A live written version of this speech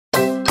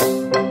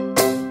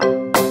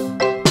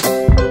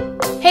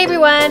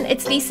everyone,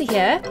 it's Lisa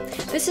here.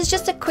 This is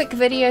just a quick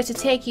video to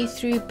take you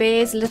through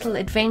Bear's Little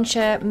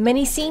Adventure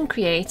mini scene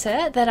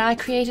creator that I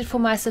created for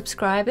my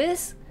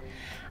subscribers.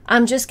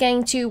 I'm just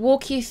going to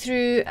walk you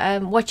through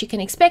what you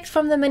can expect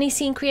from the mini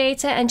scene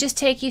creator and just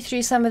take you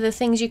through some of the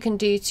things you can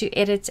do to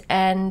edit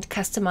and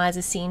customize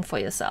a scene for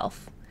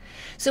yourself.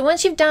 So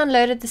once you've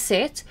downloaded the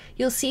set,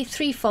 you'll see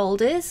 3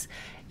 folders.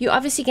 You're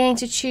obviously going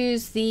to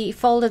choose the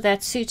folder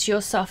that suits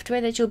your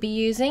software that you'll be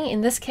using.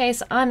 In this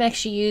case, I'm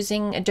actually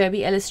using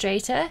Adobe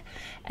Illustrator,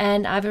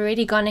 and I've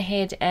already gone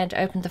ahead and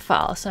opened the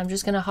file. So I'm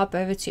just going to hop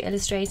over to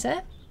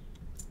Illustrator.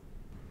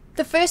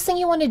 The first thing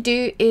you want to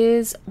do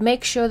is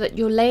make sure that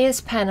your layers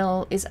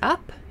panel is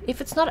up. If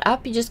it's not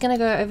up, you're just going to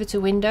go over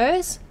to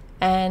Windows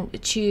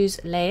and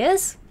choose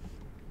Layers.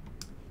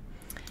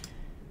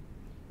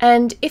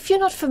 And if you're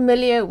not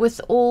familiar with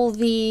all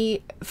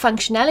the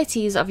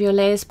functionalities of your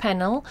layers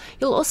panel,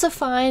 you'll also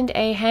find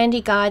a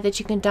handy guide that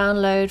you can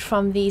download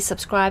from the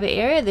subscriber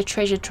area, the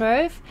treasure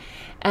trove.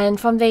 And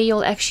from there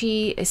you'll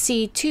actually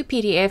see 2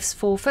 PDFs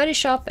for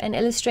Photoshop and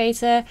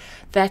Illustrator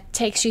that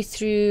takes you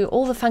through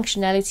all the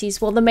functionalities,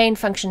 well, the main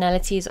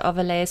functionalities of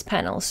a layers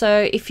panel.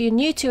 So if you're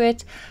new to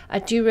it, I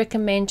do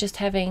recommend just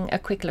having a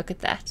quick look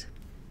at that.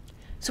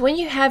 So when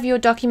you have your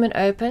document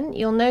open,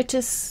 you'll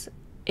notice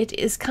it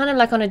is kind of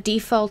like on a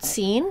default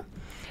scene.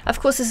 Of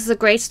course, this is a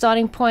great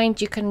starting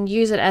point. You can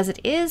use it as it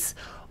is,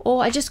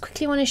 or I just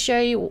quickly want to show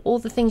you all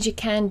the things you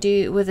can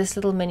do with this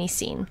little mini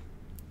scene.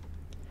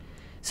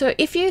 So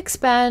if you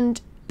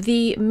expand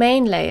the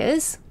main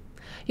layers,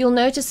 you'll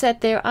notice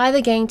that they're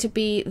either going to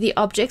be the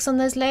objects on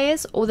those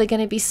layers, or they're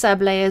going to be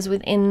sub layers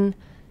within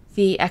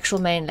the actual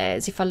main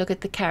layers if I look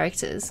at the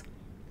characters.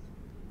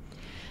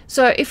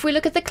 So if we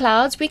look at the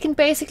clouds, we can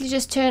basically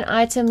just turn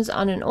items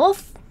on and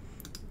off,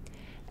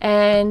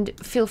 and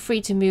feel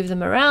free to move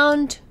them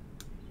around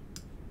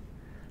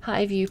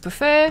however you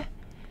prefer.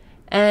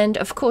 And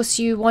of course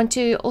you want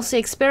to also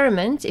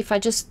experiment. If I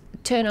just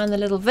turn on the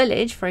little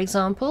village, for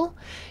example,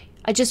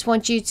 I just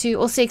want you to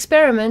also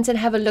experiment and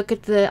have a look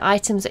at the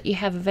items that you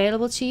have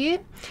available to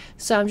you.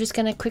 So I'm just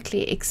going to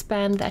quickly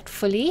expand that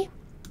fully.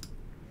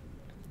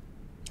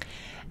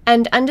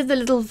 And under the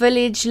little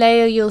village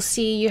layer, you'll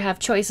see you have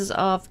choices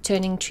of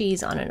turning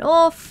trees on and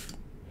off.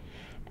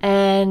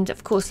 And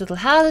of course little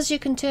houses you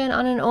can turn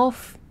on and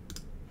off,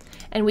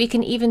 and we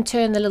can even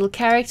turn the little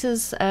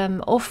characters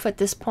off at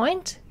this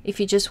point if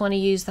you just want to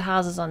use the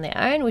houses on their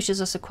own, which is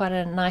also quite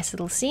a nice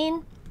little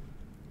scene.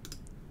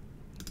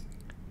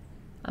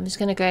 I'm just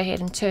going to go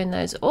ahead and turn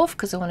those off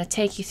because I want to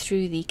take you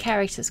through the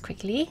characters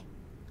quickly.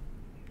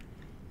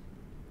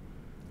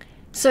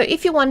 So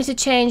if you wanted to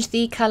change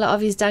the color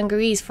of his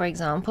dungarees, for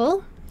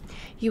example,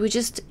 you would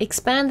just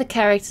expand the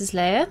characters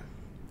layer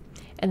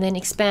and then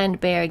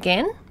expand Bear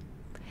again.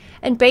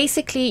 And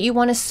basically you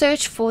want to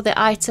search for the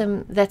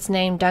item that's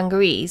named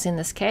dungarees in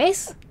this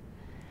case.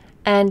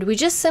 And we're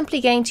just simply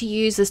going to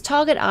use this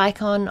target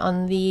icon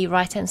on the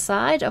right hand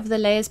side of the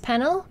layers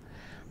panel.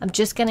 I'm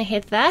just going to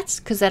hit that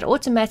because that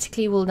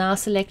automatically will now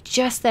select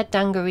just that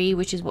dungaree,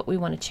 which is what we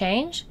want to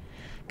change.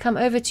 Come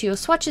over to your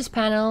swatches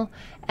panel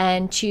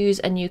and choose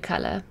a new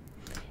color.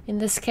 In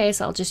this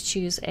case, I'll just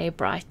choose a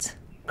bright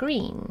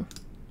green.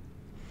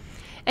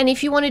 And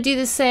if you want to do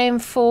the same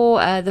for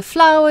the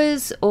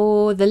flowers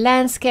or the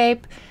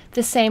landscape,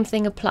 the same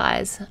thing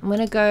applies. I'm going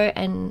to go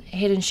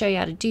ahead and show you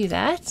how to do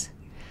that.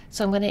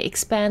 So I'm going to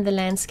expand the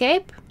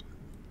landscape.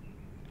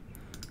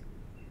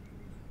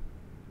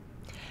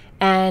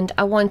 And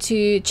I want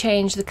to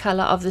change the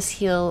color of this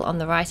hill on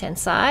the right hand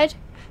side.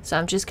 So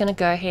I'm just going to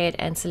go ahead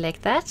and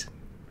select that.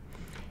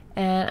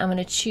 And I'm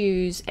going to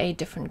choose a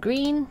different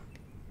green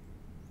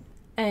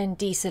and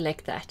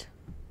deselect that.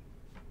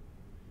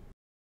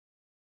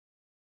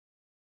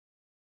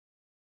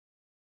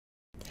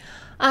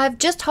 I've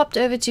just hopped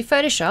over to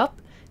Photoshop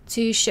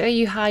to show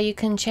you how you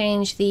can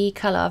change the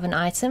color of an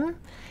item.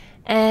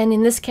 And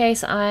in this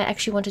case, I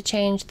actually want to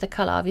change the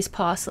color of his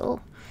parcel.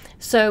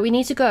 So we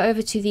need to go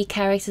over to the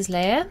characters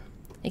layer,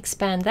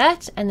 expand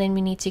that, and then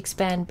we need to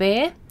expand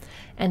Bear.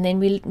 And then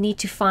we need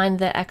to find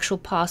the actual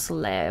parcel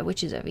layer,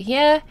 which is over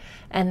here,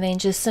 and then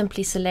just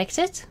simply select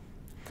it.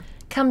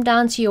 Come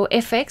down to your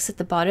FX at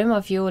the bottom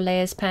of your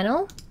layers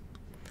panel,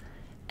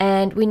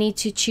 and we need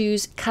to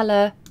choose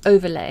color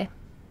overlay.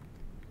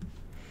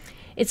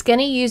 It's going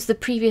to use the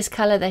previous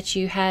color that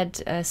you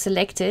had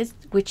selected,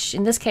 which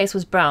in this case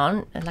was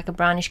brown, like a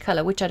brownish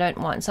color, which I don't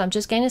want. So I'm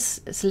just going to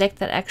select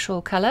that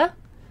actual color,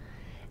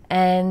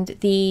 and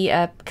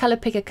the color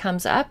picker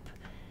comes up.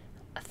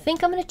 I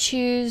think I'm going to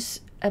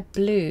choose a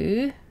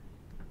blue.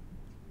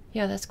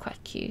 Yeah, that's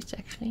quite cute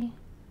actually.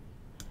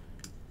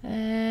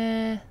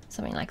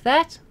 Something like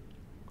that.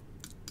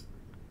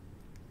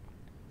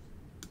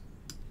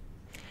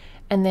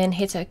 And then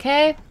hit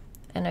OK,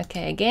 and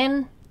OK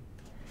again.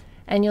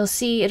 And you'll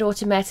see it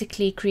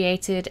automatically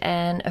created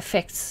an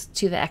effect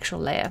to the actual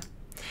layer.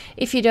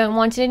 If you don't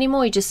want it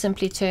anymore, you just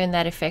simply turn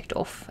that effect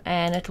off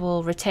and it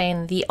will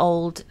retain the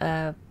old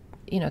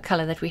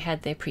color that we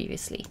had there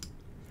previously.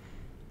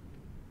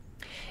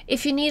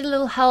 If you need a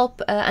little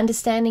help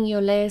understanding your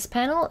layers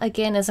panel,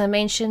 again, as I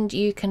mentioned,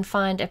 you can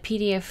find a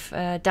PDF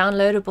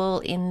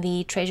downloadable in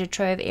the treasure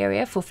trove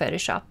area for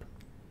Photoshop.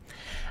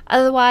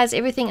 Otherwise,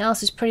 everything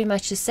else is pretty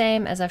much the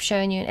same as I've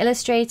shown you in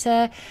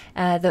Illustrator.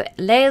 The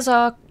layers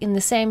are in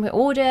the same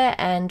order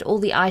and all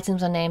the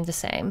items are named the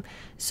same.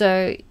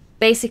 So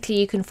basically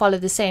you can follow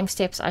the same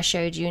steps I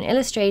showed you in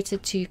Illustrator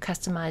to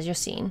customize your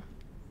scene.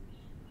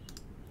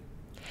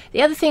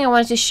 The other thing I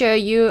wanted to show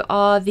you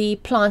are the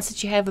plants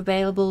that you have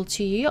available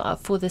to you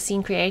for the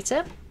scene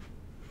creator.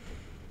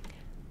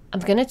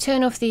 I'm going to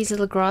turn off these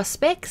little grass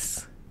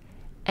specks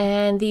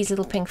and these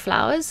little pink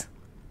flowers.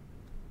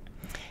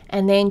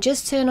 And then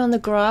just turn on the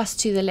grass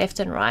to the left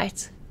and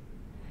right.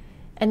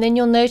 And then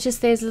you'll notice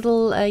there's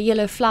little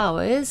yellow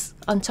flowers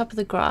on top of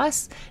the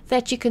grass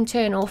that you can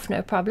turn off,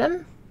 no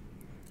problem.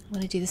 I'm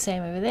going to do the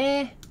same over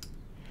there.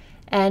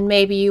 And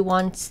maybe you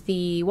want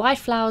the white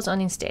flowers on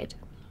instead.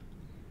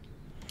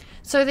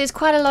 So there's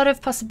quite a lot of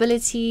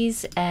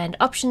possibilities and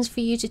options for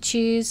you to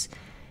choose.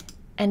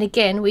 And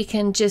again, we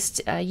can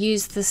just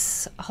use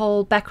this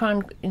whole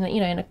background in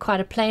a quite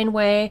a plain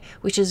way,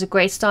 which is a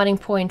great starting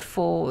point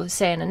for,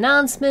 say, an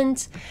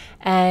announcement.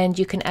 And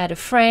you can add a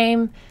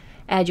frame,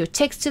 add your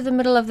text to the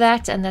middle of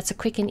that, and that's a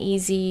quick and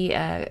easy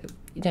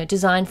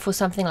design for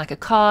something like a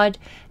card,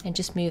 and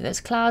just move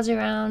those clouds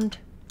around.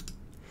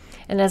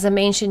 And as I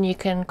mentioned, you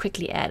can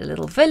quickly add a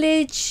little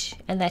village,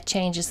 and that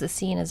changes the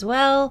scene as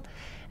well.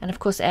 And of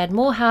course, add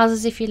more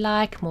houses if you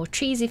like, more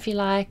trees if you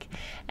like.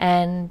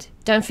 And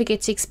don't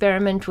forget to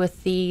experiment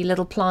with the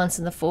little plants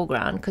in the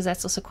foreground, because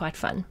that's also quite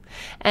fun.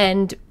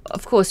 And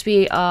of course,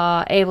 we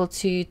are able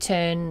to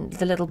turn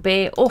the little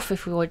bear off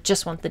if we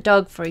just want the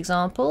dog, for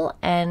example.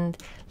 And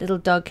little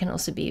dog can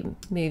also be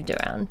moved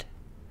around.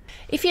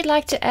 If you'd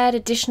like to add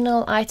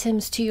additional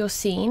items to your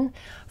scene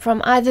from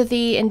either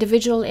the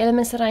individual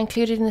elements that I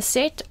included in the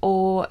set,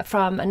 or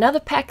from another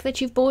pack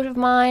that you've bought of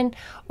mine,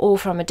 or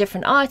from a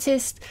different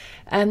artist,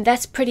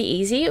 that's pretty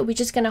easy. We're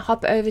just going to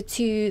hop over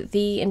to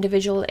the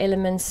individual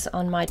elements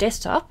on my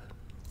desktop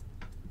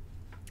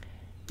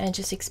and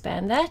just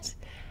expand that.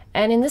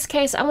 And in this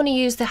case, I want to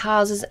use the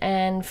houses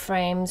and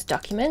frames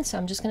document. So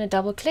I'm just going to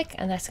double click,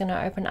 and that's going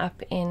to open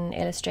up in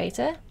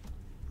Illustrator.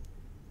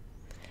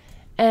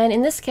 And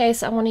in this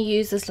case, I want to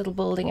use this little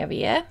building over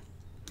here.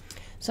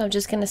 So I'm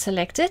just going to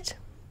select it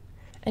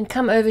and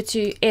come over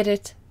to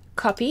Edit,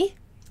 Copy,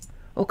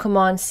 or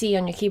Command C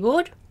on your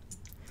keyboard.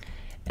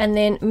 And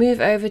then move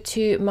over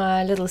to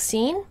my little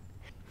scene.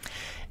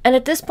 And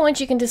at this point,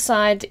 you can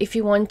decide if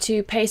you want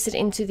to paste it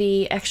into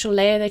the actual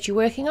layer that you're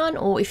working on,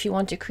 or if you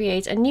want to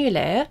create a new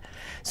layer.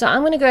 So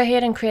I'm going to go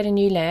ahead and create a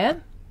new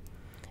layer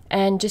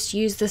and just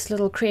use this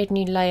little Create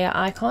New Layer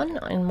icon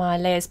in my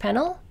Layers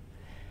panel.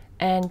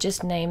 And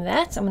just name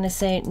that. I'm going to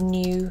say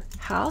New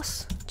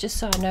House, just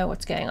so I know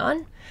what's going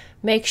on.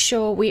 Make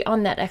sure we're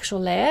on that actual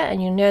layer,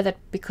 and you know that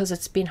because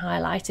it's been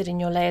highlighted in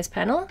your Layers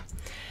panel.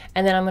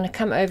 And then I'm going to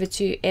come over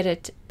to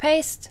Edit,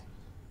 Paste,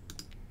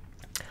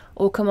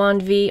 or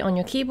Command V on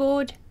your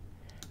keyboard,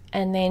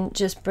 and then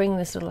just bring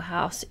this little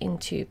house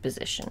into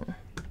position.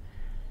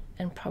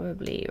 And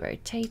probably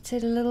rotate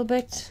it a little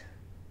bit.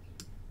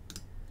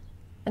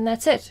 And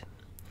that's it.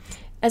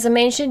 As I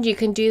mentioned, you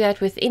can do that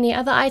with any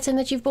other item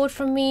that you've bought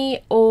from me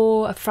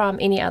or from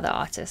any other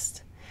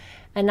artist.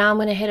 And now I'm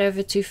going to head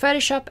over to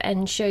Photoshop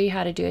and show you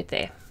how to do it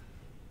there.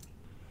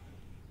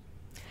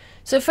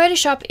 So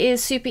Photoshop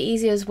is super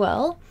easy as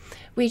well.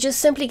 We're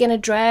just simply going to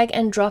drag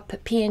and drop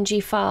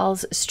PNG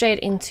files straight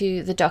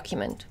into the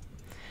document.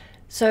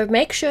 So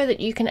make sure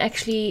that you can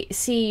actually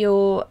see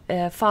your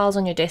files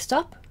on your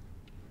desktop.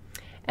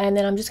 And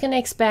then I'm just going to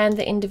expand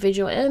the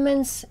individual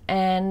elements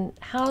and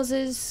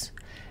houses.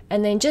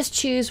 And then just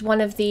choose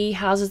one of the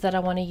houses that I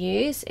want to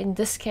use. In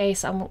this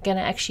case, I'm going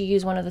to actually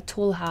use one of the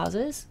tall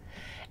houses.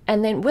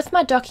 And then with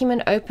my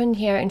document open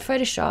here in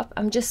Photoshop,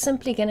 I'm just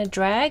simply going to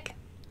drag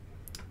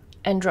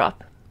and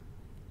drop.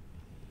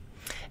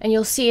 And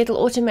you'll see it'll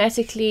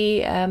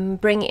automatically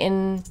bring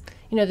in,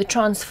 the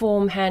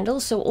transform handle.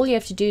 So all you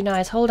have to do now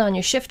is hold down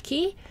your Shift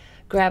key,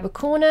 grab a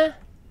corner,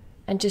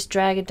 and just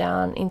drag it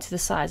down into the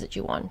size that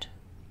you want.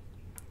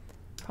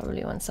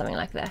 Probably want something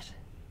like that.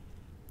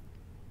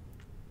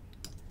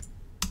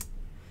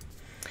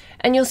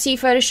 And you'll see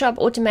Photoshop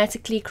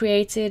automatically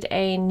created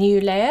a new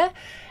layer.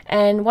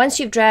 And once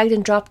you've dragged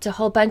and dropped a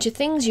whole bunch of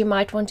things, you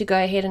might want to go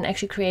ahead and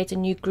actually create a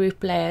new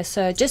group layer.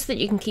 So just that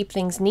you can keep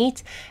things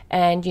neat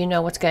and you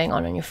know what's going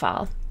on your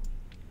file.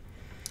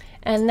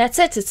 And that's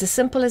it. It's as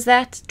simple as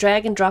that.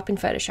 Drag and drop in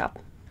Photoshop.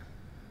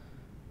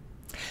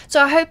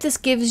 So I hope this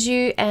gives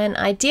you an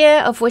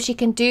idea of what you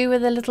can do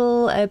with a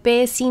little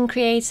bear scene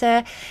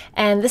creator.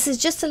 And this is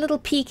just a little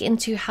peek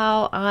into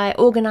how I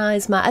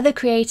organize my other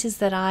creators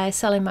that I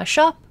sell in my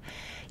shop.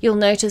 You'll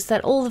notice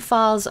that all the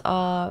files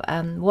are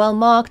well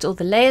marked, all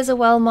the layers are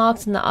well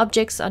marked, and the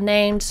objects are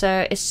named.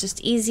 So it's just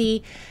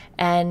easy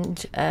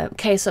and a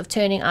case of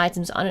turning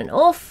items on and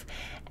off.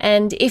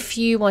 And if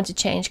you want to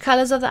change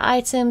colors of the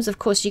items, of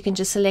course, you can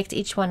just select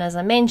each one as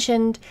I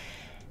mentioned.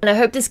 And I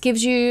hope this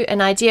gives you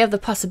an idea of the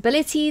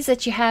possibilities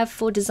that you have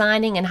for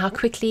designing and how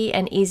quickly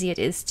and easy it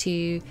is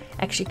to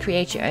actually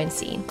create your own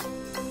scene.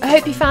 I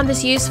hope you found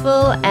this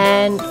useful,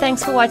 and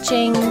thanks for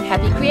watching.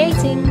 Happy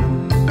creating!